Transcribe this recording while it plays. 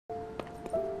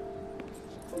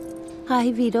Hi,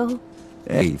 Vito.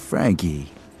 Hey, Frankie.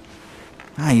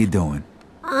 How you doing?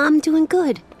 I'm doing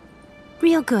good.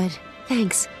 Real good,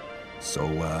 thanks. So,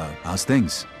 how's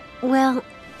things? Well,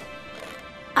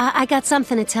 I got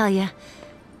something to tell you.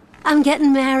 I'm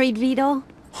getting married, Vito.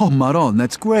 Oh, Maron,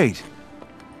 that's great.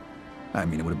 I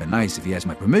mean, it would have been nice if you asked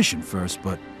my permission first,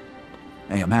 but...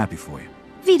 Hey, I'm happy for you.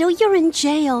 Vito, you're in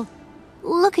jail.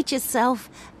 Look at yourself.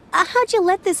 How'd you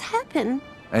let this happen?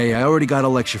 Hey, I already got a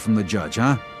lecture from the judge,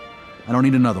 huh? I don't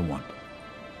need another one.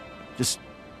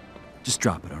 Just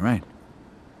drop it, all right?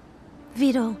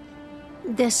 Vito,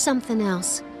 there's something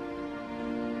else.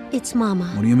 It's Mama.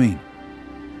 What do you mean?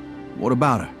 What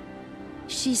about her?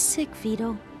 She's sick,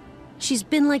 Vito. She's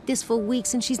been like this for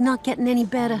weeks and she's not getting any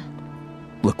better.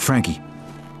 Look, Frankie.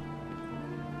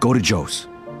 Go to Joe's.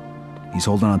 He's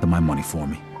holding on to my money for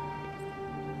me.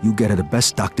 You get her the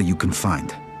best doctor you can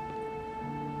find.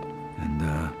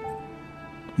 And,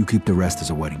 you keep the rest as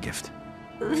a wedding gift.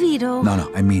 Vito...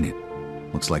 No, I mean it.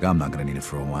 Looks like I'm not gonna need it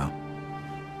for a while.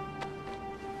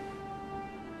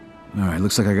 Alright,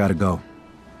 looks like I gotta go.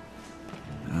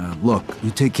 Look,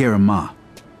 you take care of Ma.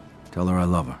 Tell her I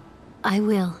love her. I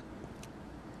will.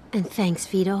 And thanks,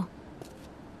 Vito.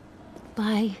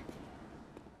 Bye.